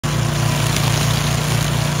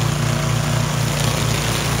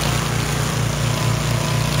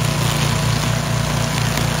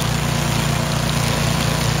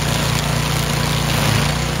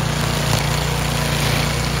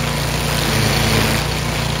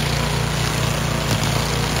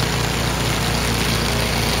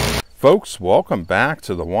Folks, welcome back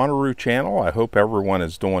to the Wanderoo channel. I hope everyone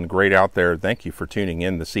is doing great out there. Thank you for tuning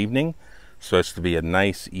in this evening. It's supposed to be a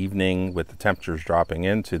nice evening with the temperatures dropping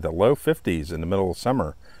into the low 50s in the middle of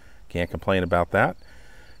summer. Can't complain about that.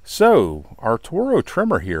 So, our Toro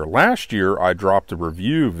trimmer here. Last year I dropped a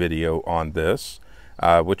review video on this,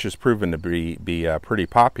 which has proven to be pretty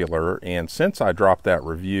popular. And since I dropped that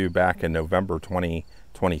review back in November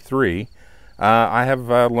 2023, I have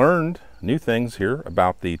learned new things here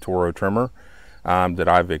about the Toro trimmer that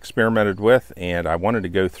I've experimented with, and I wanted to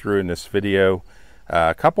go through in this video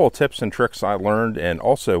a couple of tips and tricks I learned, and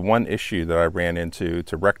also one issue that I ran into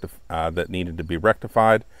that needed to be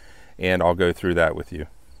rectified, and I'll go through that with you.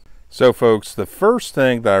 So folks, the first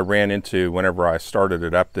thing that I ran into whenever I started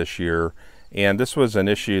it up this year, and this was an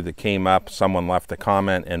issue that came up, someone left a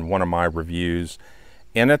comment in one of my reviews,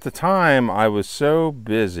 and at the time, I was so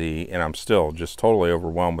busy, and I'm still just totally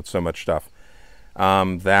overwhelmed with so much stuff,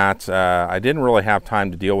 that I didn't really have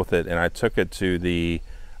time to deal with it, and I took it to the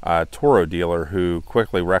Toro dealer, who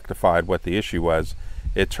quickly rectified what the issue was.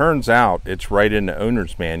 It turns out it's right in the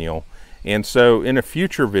owner's manual, and so in a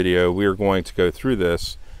future video, we are going to go through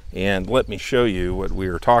this, and let me show you what we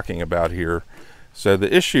are talking about here. So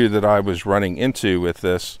the issue that I was running into with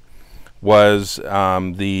this was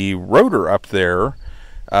the rotor up there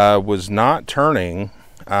was not turning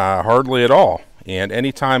hardly at all, and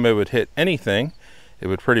anytime it would hit anything, it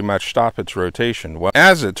would pretty much stop its rotation. Well,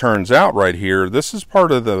 as it turns out right here, this is part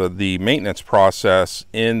of the maintenance process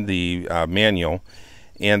in the manual,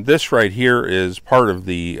 and this right here is part of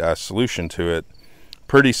the solution to it.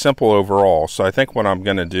 Pretty simple overall, so I think what I'm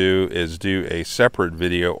going to do is do a separate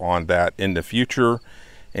video on that in the future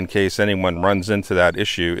in case anyone runs into that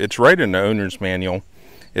issue. It's right in the owner's manual.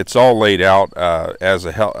 It's all laid out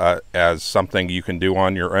as something you can do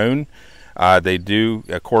on your own. They do,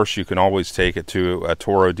 of course, you can always take it to a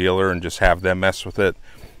Toro dealer and just have them mess with it.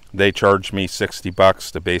 They charged me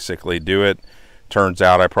 $60 to basically do it. Turns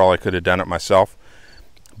out I probably could have done it myself.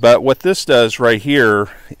 But what this does right here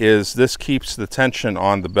is this keeps the tension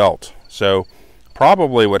on the belt. So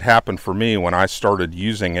probably what happened for me when I started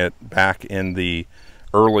using it back in the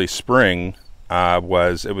early spring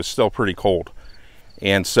was it was still pretty cold.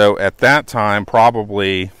 And so at that time,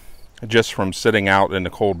 probably just from sitting out in the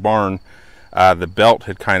cold barn, the belt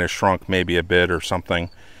had kind of shrunk maybe a bit or something,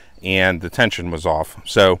 and the tension was off.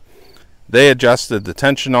 So they adjusted the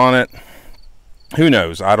tension on it. Who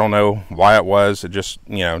knows? I don't know why it was. It just,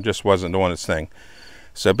 just wasn't doing its thing.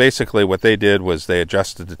 So basically what they did was they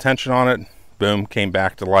adjusted the tension on it. Boom, came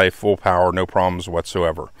back to life, full power, no problems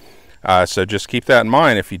whatsoever. So just keep that in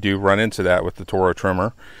mind if you do run into that with the Toro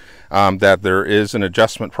trimmer. That there is an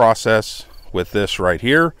adjustment process with this right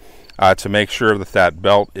here to make sure that that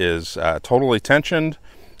belt is totally tensioned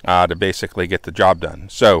to basically get the job done.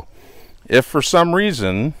 So if for some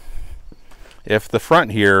reason, if the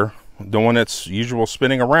front here doing its usual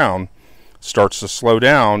spinning around starts to slow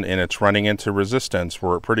down and it's running into resistance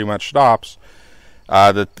where it pretty much stops,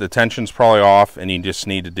 the tension's probably off, and you just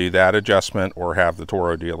need to do that adjustment or have the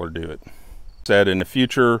Toro dealer do it. Said in the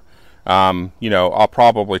future, I'll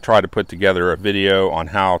probably try to put together a video on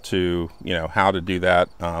how to do that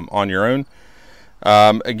on your own.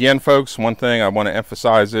 Again, folks, one thing I want to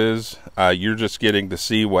emphasize is you're just getting to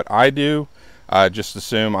see what I do. Just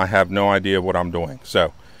assume I have no idea what I'm doing.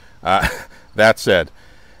 So that said,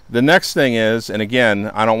 the next thing is, and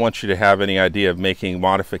again, I don't want you to have any idea of making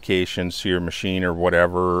modifications to your machine or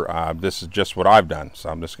whatever. This is just what I've done. So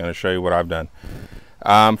I'm just going to show you what I've done.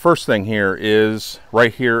 First thing here is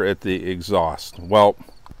right here at the exhaust. Well,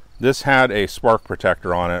 this had a spark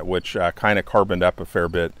protector on it, which kind of carboned up a fair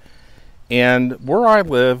bit. And where I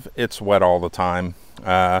live, it's wet all the time.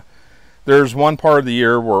 There's one part of the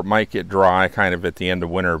year where it might get dry, kind of at the end of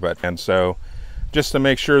winter, and so just to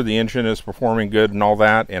make sure the engine is performing good and all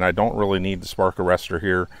that, and I don't really need the spark arrestor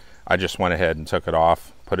here, I just went ahead and took it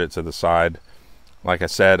off, put it to the side. Like I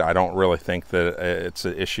said, I don't really think that it's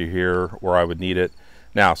an issue here where I would need it.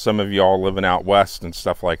 Now, some of you all living out west and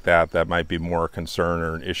stuff like that, that might be more a concern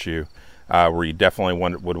or an issue where you definitely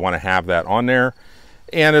would want to have that on there.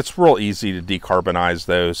 And it's real easy to decarbonize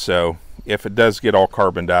those. So if it does get all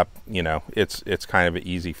carboned up, it's kind of an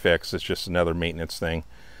easy fix. It's just another maintenance thing.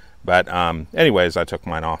 But anyways, I took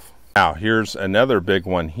mine off. Now, here's another big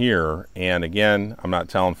one here. And again, I'm not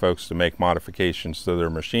telling folks to make modifications to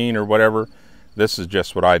their machine or whatever. This is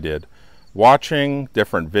just what I did. Watching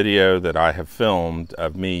different video that I have filmed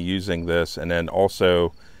of me using this, and then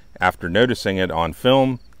also after noticing it on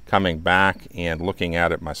film, coming back and looking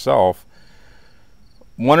at it myself,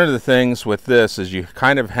 one of the things with this is you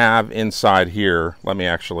kind of have inside here, let me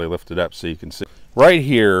actually lift it up so you can see, right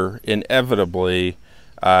here, inevitably,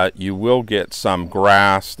 you will get some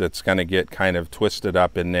grass that's going to get kind of twisted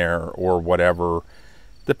up in there or whatever,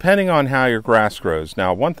 depending on how your grass grows.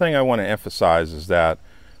 Now, one thing I want to emphasize is that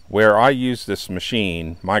where I use this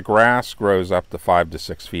machine, my grass grows up to 5 to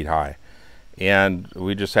 6 feet high. And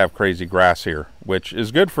we just have crazy grass here, which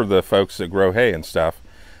is good for the folks that grow hay and stuff.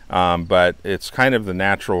 But it's kind of the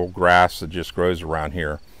natural grass that just grows around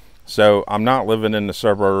here. So I'm not living in the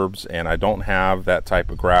suburbs, and I don't have that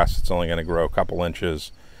type of grass. It's only going to grow a couple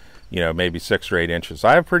inches, you know, maybe 6 or 8 inches.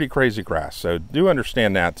 I have pretty crazy grass, so do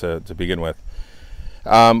understand that to begin with.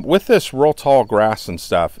 With this real tall grass and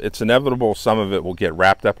stuff, it's inevitable some of it will get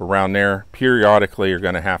wrapped up around there. Periodically, you're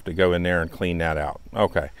going to have to go in there and clean that out.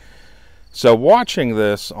 Okay. So watching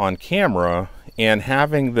this on camera and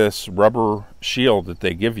having this rubber shield that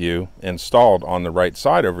they give you installed on the right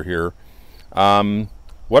side over here,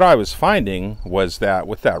 what I was finding was that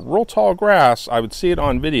with that real tall grass, I would see it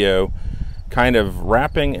on video kind of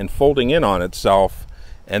wrapping and folding in on itself,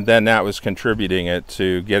 and then that was contributing it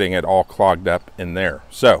to getting it all clogged up in there.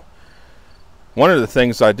 So one of the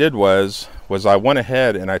things I did was I went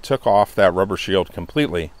ahead and I took off that rubber shield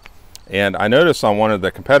completely. And I noticed on one of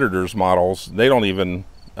the competitors' models, they don't even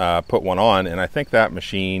put one on, and I think that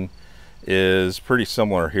machine is pretty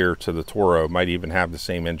similar here to the Toro. Might even have the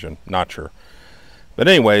same engine, not sure. But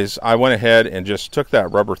anyways, I went ahead and just took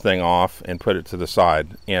that rubber thing off and put it to the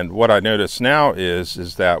side. And what I notice now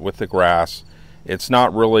is that with the grass, it's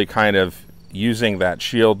not really kind of using that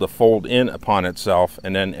shield to fold in upon itself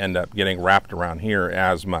and then end up getting wrapped around here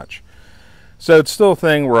as much. So it's still a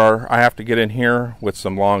thing where I have to get in here with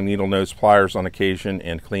some long needle nose pliers on occasion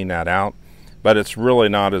and clean that out. But it's really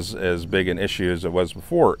not as big an issue as it was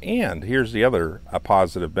before. And here's the other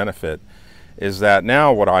positive benefit, is that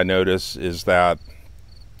now what I notice is that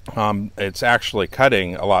it's actually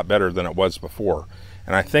cutting a lot better than it was before.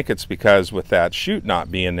 And I think it's because with that chute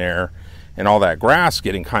not being there and all that grass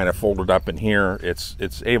getting kind of folded up in here,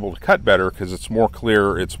 it's able to cut better because it's more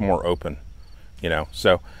clear, it's more open, you know.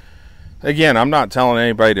 So again, I'm not telling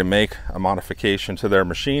anybody to make a modification to their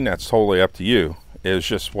machine. That's totally up to you. It's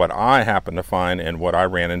just what I happened to find and what I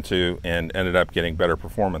ran into and ended up getting better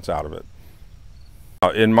performance out of it.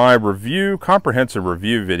 In my comprehensive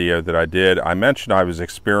review video that I did, I mentioned I was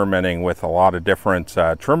experimenting with a lot of different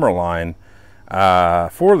trimmer line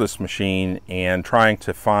for this machine and trying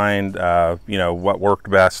to find you know, what worked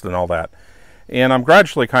best and all that. And I'm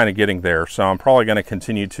gradually kind of getting there, so I'm probably going to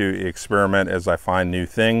continue to experiment as I find new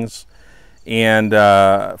things. And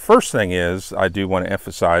first thing is, I do want to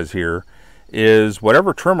emphasize here, is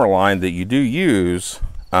whatever trimmer line that you do use,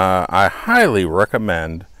 I highly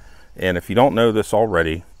recommend, and if you don't know this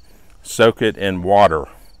already, soak it in water.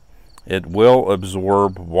 It will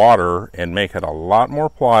absorb water and make it a lot more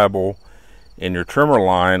pliable, and your trimmer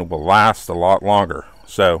line will last a lot longer.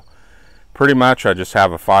 So pretty much I just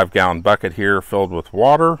have a 5-gallon bucket here filled with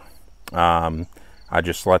water. I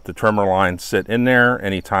just let the trimmer line sit in there.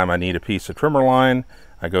 Anytime I need a piece of trimmer line,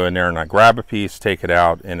 I go in there and I grab a piece, take it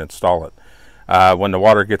out, and install it. When the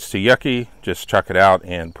water gets too yucky, just chuck it out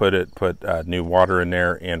and put new water in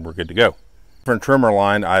there, and we're good to go. Different trimmer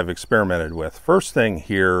line I've experimented with. First thing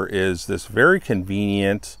here is this very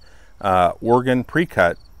convenient Oregon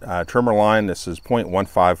pre-cut trimmer line. This is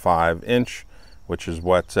 0.155 inch, which is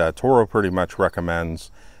what Toro pretty much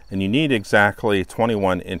recommends. And you need exactly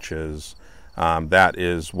 21 inches. That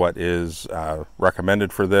is what is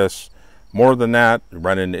recommended for this. More than that, you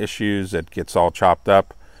run into issues, it gets all chopped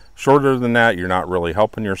up. Shorter than that, you're not really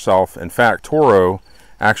helping yourself. In fact, Toro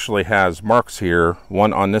actually has marks here,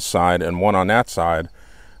 one on this side and one on that side,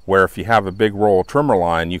 where if you have a big roll of trimmer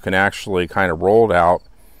line, you can actually kind of roll it out,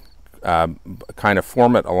 kind of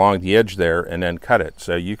form it along the edge there, and then cut it.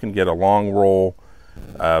 So you can get a long roll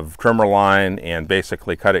of trimmer line and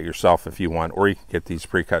basically cut it yourself if you want, or you can get these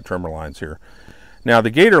pre-cut trimmer lines here. Now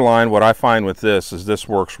the gator line, what I find with this is this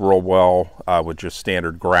works real well with just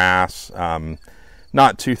standard grass,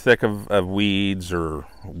 not too thick of weeds or,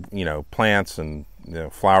 you know, plants and, you know,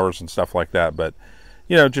 flowers and stuff like that, but,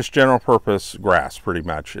 you know, just general purpose grass pretty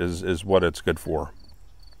much is what it's good for.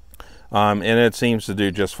 And it seems to do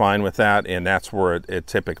just fine with that, and that's where it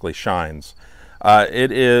typically shines.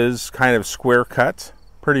 It is kind of square cut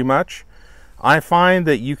pretty much. I find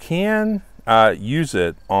that you can use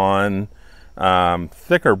it on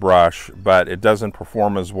thicker brush, but it doesn't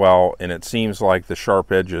perform as well, and it seems like the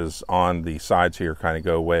sharp edges on the sides here kind of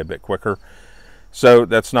go away a bit quicker. So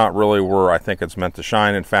that's not really where I think it's meant to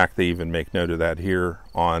shine. In fact, they even make note of that here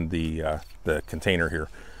on the container here.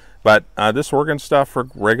 But this Oregon stuff for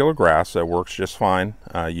regular grass, that works just fine.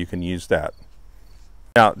 You can use that.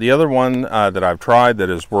 Now, the other one that I've tried that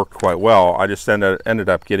has worked quite well, I just ended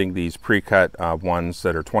up getting these pre-cut ones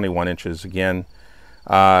that are 21 inches again,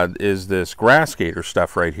 is this grass gator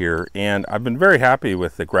stuff right here. And I've been very happy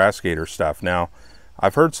with the grass gator stuff. Now,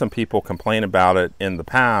 I've heard some people complain about it in the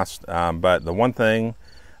past, but the one thing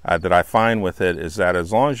that I find with it is that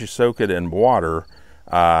as long as you soak it in water,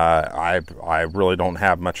 I really don't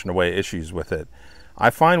have much in the way of issues with it. I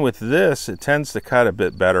find with this, it tends to cut a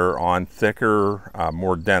bit better on thicker,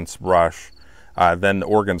 more dense brush than the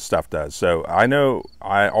Oregon stuff does. So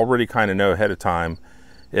I already kind of know ahead of time,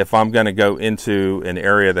 if I'm going to go into an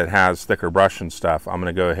area that has thicker brush and stuff, I'm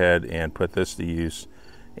going to go ahead and put this to use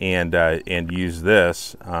and use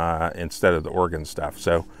this instead of the Oregon stuff.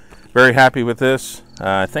 So very happy with this.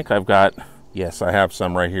 I think I've got, yes, I have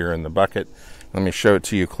some right here in the bucket. Let me show it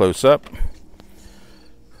to you close up.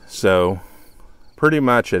 So pretty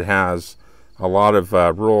much it has a lot of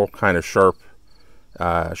real kind of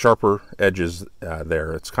sharper edges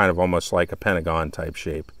there. It's kind of almost like a pentagon type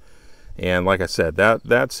shape. And like I said,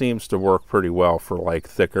 that seems to work pretty well for like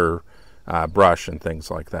thicker brush and things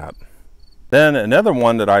like that. Then another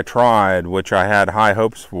one that I tried, which I had high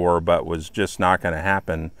hopes for, but was just not going to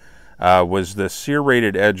happen, was the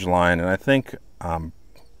serrated edge line. And I think,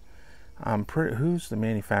 who's the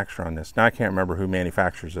manufacturer on this? Now I can't remember who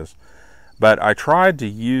manufactures this. But I tried to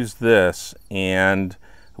use this, and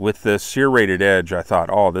with this serrated edge, I thought,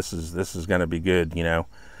 oh, this is going to be good, you know.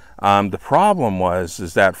 The problem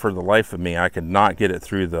is that for the life of me, I could not get it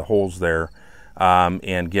through the holes there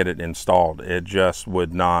and get it installed. It just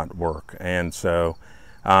would not work, and so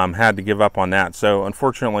had to give up on that. So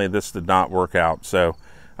unfortunately, this did not work out. So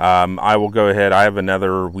I will go ahead. I have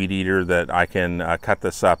another weed eater that I can cut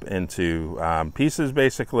this up into pieces,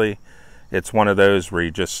 basically. It's one of those where you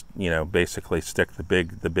just, you know, basically stick the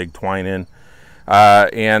big twine in,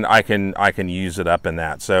 and I can use it up in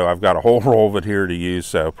that. So I've got a whole roll of it here to use.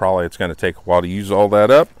 So probably it's going to take a while to use all that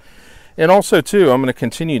up. And also too, I'm going to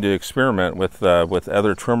continue to experiment with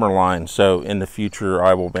other trimmer lines. So in the future,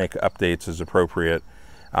 I will make updates as appropriate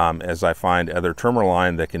as I find other trimmer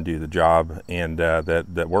line that can do the job and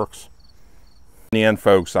that works. In the end,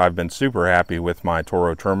 folks, I've been super happy with my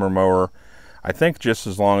Toro trimmer mower. I think just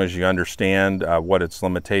as long as you understand what its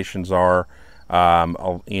limitations are,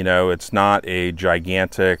 you know, it's not a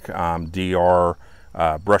gigantic DR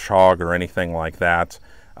brush hog or anything like that,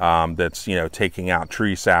 that's, you know, taking out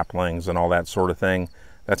tree saplings and all that sort of thing.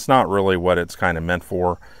 That's not really what it's kind of meant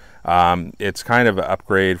for. It's kind of an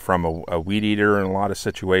upgrade from a weed eater in a lot of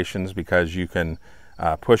situations, because you can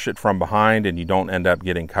push it from behind and you don't end up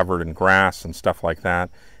getting covered in grass and stuff like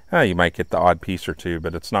that. You might get the odd piece or two,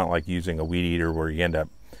 but it's not like using a weed eater where you end up,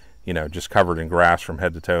 you know, just covered in grass from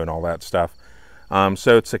head to toe and all that stuff.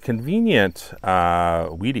 So it's a convenient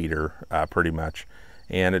weed eater, pretty much,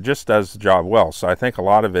 and it just does the job well. So I think a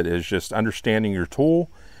lot of it is just understanding your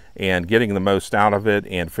tool and getting the most out of it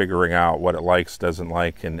and figuring out what it likes, doesn't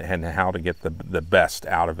like, and how to get the best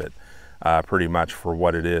out of it, pretty much for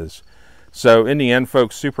what it is. So in the end,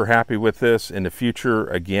 folks, super happy with this. In the future,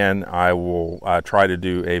 again, I will try to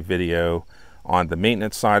do a video on the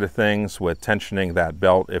maintenance side of things with tensioning that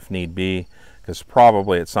belt if need be, because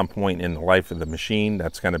probably at some point in the life of the machine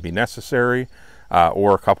that's going to be necessary,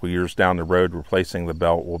 or a couple years down the road, replacing the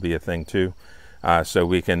belt will be a thing too. So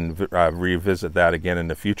we can revisit that again in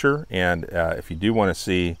the future. And if you do want to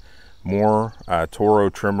see more Toro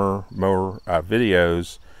trimmer mower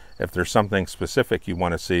videos, if there's something specific you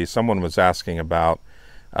want to see, someone was asking about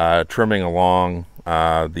trimming along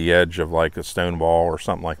the edge of like a stone wall or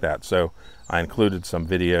something like that. So I included some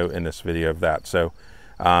video in this video of that. So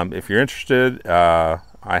if you're interested, I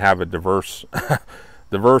have a diverse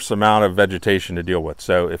amount of vegetation to deal with.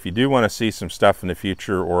 So if you do want to see some stuff in the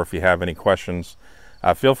future, or if you have any questions,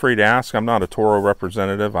 feel free to ask. I'm not a Toro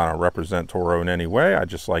representative. I don't represent Toro in any way. I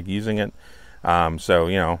just like using it. So,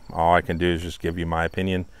 you know, all I can do is just give you my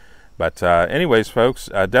opinion. But anyways, folks,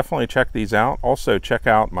 definitely check these out. Also, check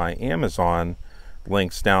out my Amazon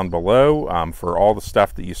links down below for all the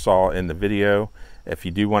stuff that you saw in the video. If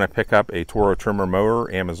you do want to pick up a Toro trimmer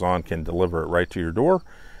mower, Amazon can deliver it right to your door.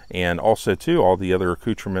 And also, too, all the other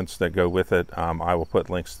accoutrements that go with it, I will put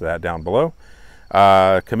links to that down below.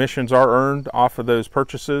 Commissions are earned off of those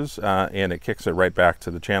purchases, and it kicks it right back to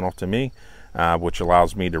the channel to me, which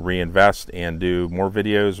allows me to reinvest and do more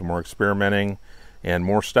videos, more experimenting, and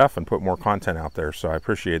more stuff, and put more content out there. So I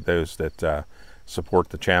appreciate those that support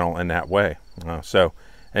the channel in that way. So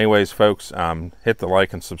anyways, folks, hit the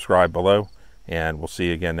like and subscribe below, and we'll see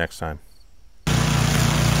you again next time.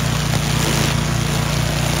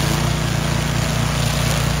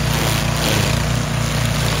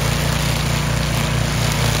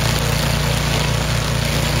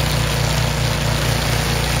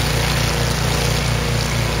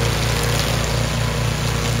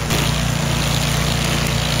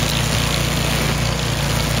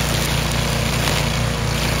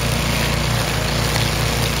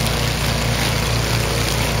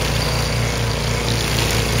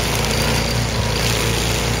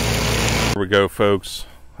 go, folks,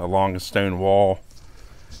 along a stone wall.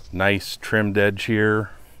 Nice trimmed edge here.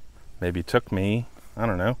 Maybe took me, I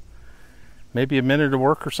don't know, maybe a minute of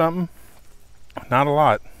work or something. Not a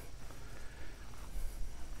lot.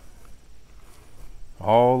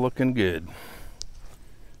 All looking good.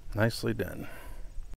 Nicely done.